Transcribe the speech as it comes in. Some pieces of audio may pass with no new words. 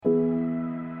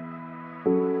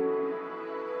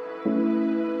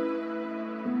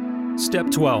Step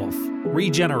 12.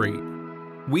 Regenerate.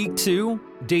 Week 2,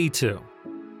 Day 2.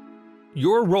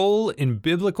 Your role in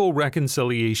biblical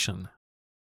reconciliation.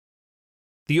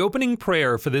 The opening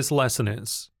prayer for this lesson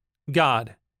is,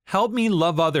 God, help me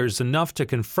love others enough to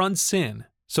confront sin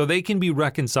so they can be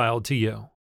reconciled to you.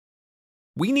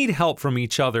 We need help from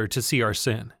each other to see our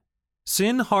sin.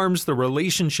 Sin harms the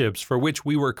relationships for which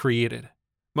we were created.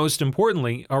 Most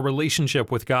importantly, our relationship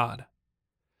with God.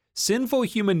 Sinful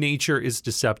human nature is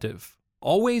deceptive,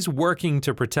 always working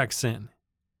to protect sin.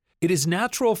 It is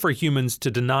natural for humans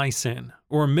to deny sin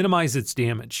or minimize its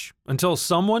damage until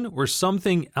someone or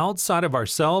something outside of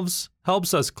ourselves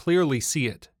helps us clearly see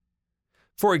it.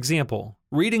 For example,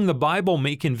 reading the Bible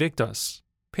may convict us.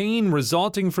 Pain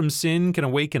resulting from sin can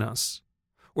awaken us.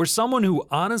 Or someone who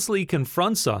honestly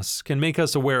confronts us can make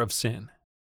us aware of sin.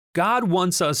 God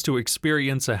wants us to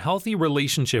experience a healthy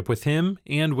relationship with Him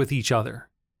and with each other.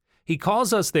 He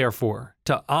calls us, therefore,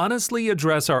 to honestly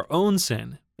address our own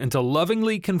sin and to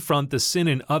lovingly confront the sin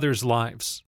in others'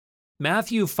 lives.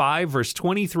 Matthew 5 verse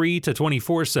 23 to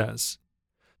 24 says,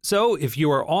 So if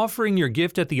you are offering your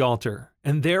gift at the altar,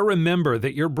 and there remember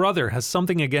that your brother has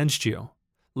something against you,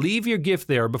 leave your gift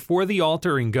there before the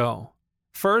altar and go.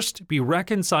 First, be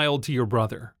reconciled to your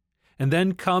brother, and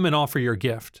then come and offer your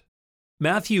gift.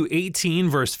 Matthew 18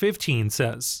 verse 15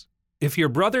 says, If your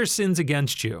brother sins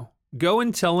against you, go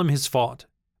and tell him his fault,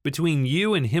 between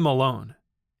you and him alone.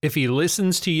 If he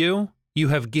listens to you, you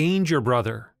have gained your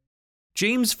brother.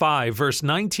 James 5 verse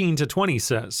 19 to 20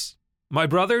 says, My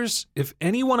brothers, if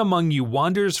anyone among you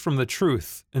wanders from the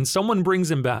truth, and someone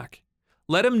brings him back,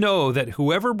 let him know that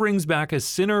whoever brings back a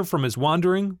sinner from his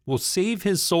wandering will save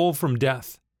his soul from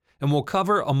death, and will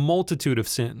cover a multitude of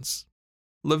sins.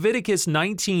 Leviticus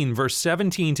 19 verse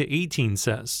 17 to 18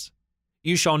 says,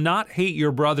 You shall not hate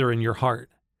your brother in your heart,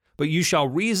 but you shall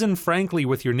reason frankly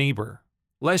with your neighbor,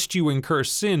 lest you incur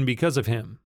sin because of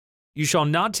him. You shall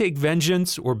not take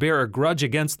vengeance or bear a grudge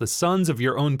against the sons of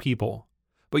your own people,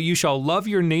 but you shall love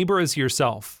your neighbor as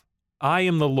yourself. I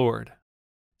am the Lord.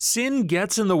 Sin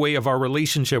gets in the way of our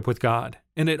relationship with God,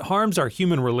 and it harms our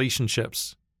human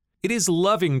relationships. It is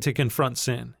loving to confront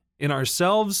sin, in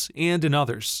ourselves and in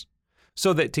others,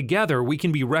 so that together we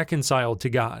can be reconciled to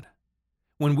God.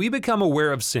 When we become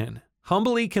aware of sin,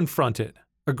 humbly confront it,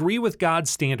 agree with God's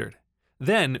standard,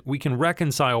 then we can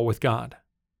reconcile with God.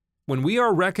 When we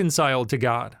are reconciled to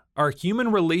God, our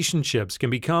human relationships can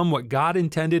become what God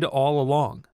intended all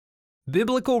along.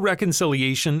 Biblical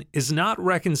reconciliation is not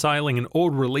reconciling an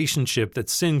old relationship that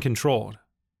sin controlled.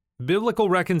 Biblical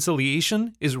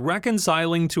reconciliation is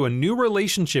reconciling to a new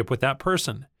relationship with that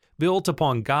person, built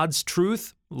upon God's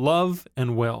truth, love,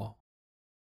 and will.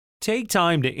 Take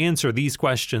time to answer these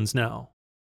questions now.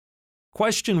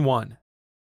 Question 1.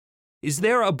 Is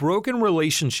there a broken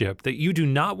relationship that you do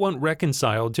not want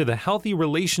reconciled to the healthy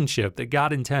relationship that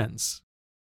God intends?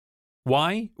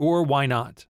 Why or why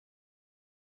not?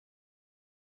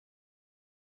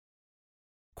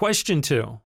 Question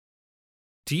 2.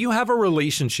 Do you have a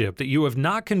relationship that you have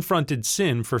not confronted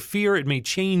sin for fear it may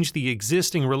change the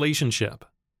existing relationship?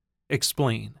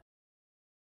 Explain.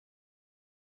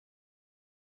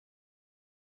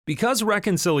 Because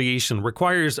reconciliation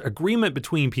requires agreement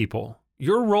between people,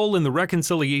 your role in the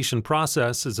reconciliation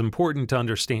process is important to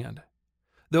understand.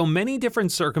 Though many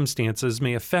different circumstances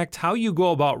may affect how you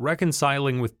go about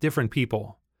reconciling with different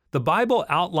people, the Bible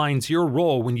outlines your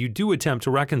role when you do attempt to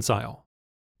reconcile.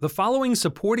 The following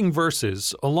supporting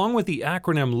verses, along with the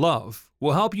acronym LOVE,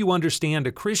 will help you understand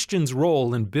a Christian's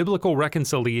role in biblical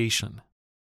reconciliation.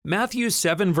 Matthew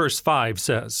 7 verse 5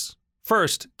 says,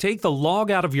 First, take the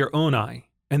log out of your own eye,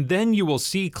 and then you will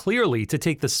see clearly to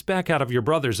take the speck out of your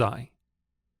brother's eye.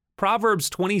 Proverbs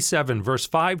 27 verse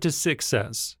 5 to 6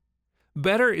 says,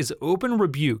 Better is open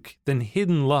rebuke than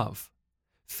hidden love.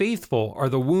 Faithful are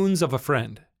the wounds of a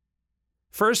friend.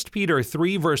 1 Peter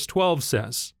 3 verse 12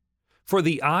 says, For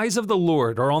the eyes of the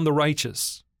Lord are on the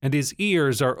righteous, and His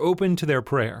ears are open to their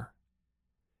prayer.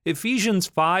 Ephesians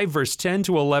 5 verse 10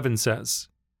 to 11 says,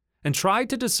 And try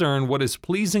to discern what is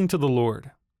pleasing to the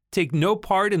Lord. Take no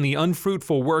part in the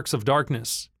unfruitful works of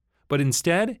darkness, but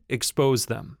instead expose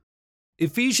them.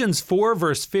 Ephesians 4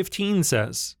 verse 15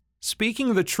 says,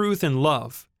 Speaking the truth in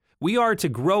love, we are to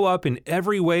grow up in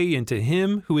every way into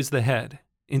Him who is the head,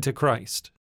 into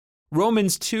Christ.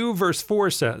 Romans 2 verse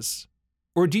 4 says,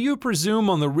 Or do you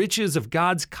presume on the riches of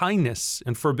God's kindness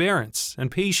and forbearance and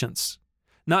patience,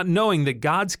 not knowing that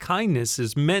God's kindness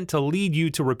is meant to lead you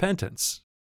to repentance?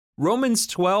 Romans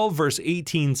 12 verse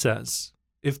 18 says,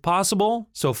 If possible,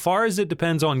 so far as it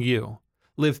depends on you,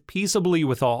 live peaceably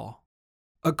with all.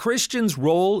 A Christian's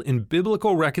role in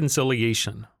biblical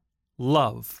reconciliation.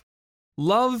 Love.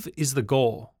 Love is the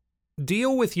goal.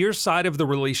 Deal with your side of the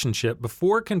relationship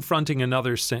before confronting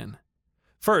another's sin.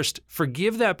 First,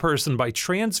 forgive that person by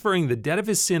transferring the debt of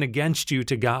his sin against you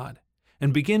to God,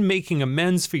 and begin making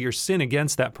amends for your sin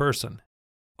against that person.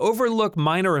 Overlook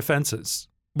minor offenses,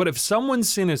 but if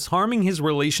someone's sin is harming his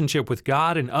relationship with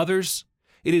God and others,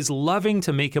 it is loving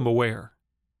to make him aware.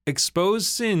 Expose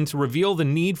sin to reveal the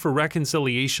need for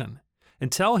reconciliation,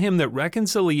 and tell him that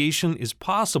reconciliation is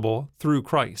possible through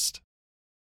Christ.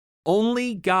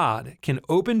 Only God can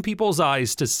open people's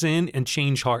eyes to sin and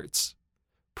change hearts.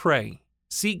 Pray.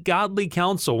 Seek godly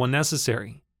counsel when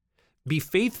necessary. Be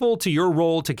faithful to your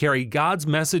role to carry God's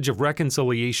message of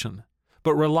reconciliation,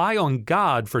 but rely on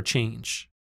God for change.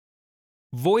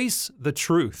 Voice the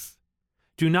truth.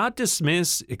 Do not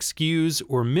dismiss, excuse,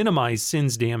 or minimize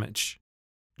sin's damage.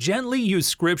 Gently use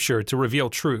Scripture to reveal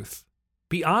truth.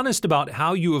 Be honest about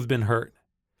how you have been hurt.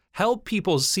 Help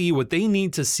people see what they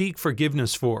need to seek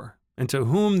forgiveness for, and to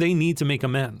whom they need to make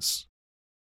amends.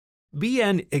 Be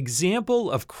an example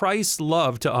of Christ's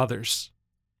love to others.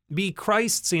 Be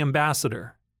Christ's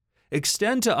ambassador.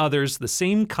 Extend to others the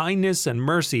same kindness and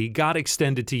mercy God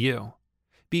extended to you.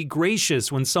 Be gracious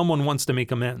when someone wants to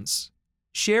make amends.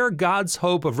 Share God's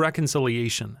hope of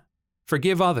reconciliation.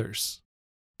 Forgive others.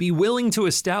 Be willing to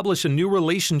establish a new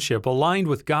relationship aligned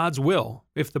with God's will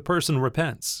if the person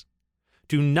repents.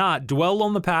 Do not dwell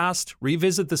on the past,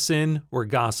 revisit the sin, or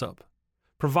gossip.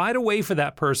 Provide a way for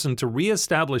that person to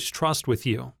reestablish trust with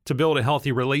you to build a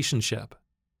healthy relationship.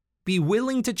 Be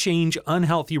willing to change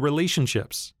unhealthy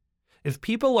relationships. If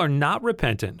people are not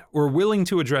repentant or willing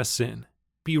to address sin,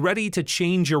 be ready to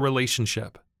change your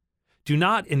relationship. Do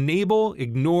not enable,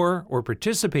 ignore, or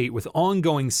participate with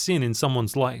ongoing sin in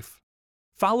someone's life.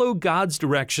 Follow God's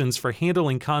directions for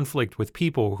handling conflict with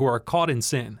people who are caught in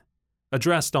sin,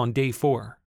 addressed on day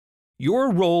 4.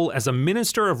 Your role as a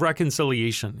minister of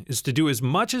reconciliation is to do as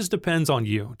much as depends on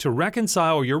you to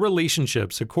reconcile your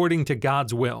relationships according to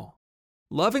God's will.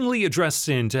 Lovingly address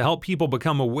sin to help people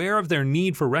become aware of their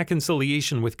need for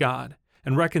reconciliation with God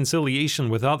and reconciliation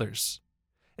with others.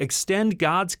 Extend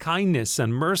God's kindness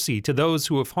and mercy to those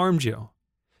who have harmed you.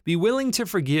 Be willing to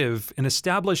forgive and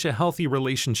establish a healthy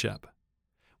relationship.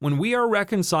 When we are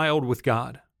reconciled with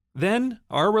God, then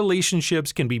our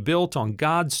relationships can be built on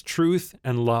God's truth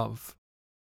and love.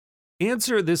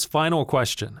 Answer this final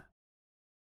question.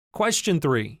 Question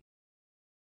 3.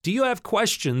 Do you have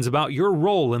questions about your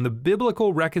role in the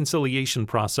biblical reconciliation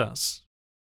process?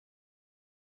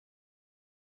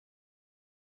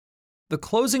 The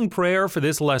closing prayer for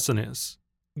this lesson is,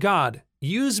 God,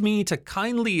 use me to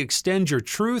kindly extend your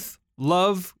truth,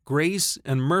 love, grace,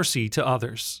 and mercy to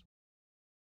others.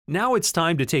 Now it's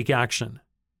time to take action.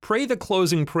 Pray the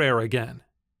closing prayer again.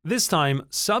 This time,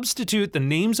 substitute the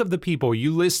names of the people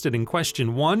you listed in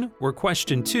question 1 or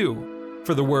question 2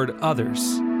 for the word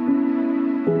others.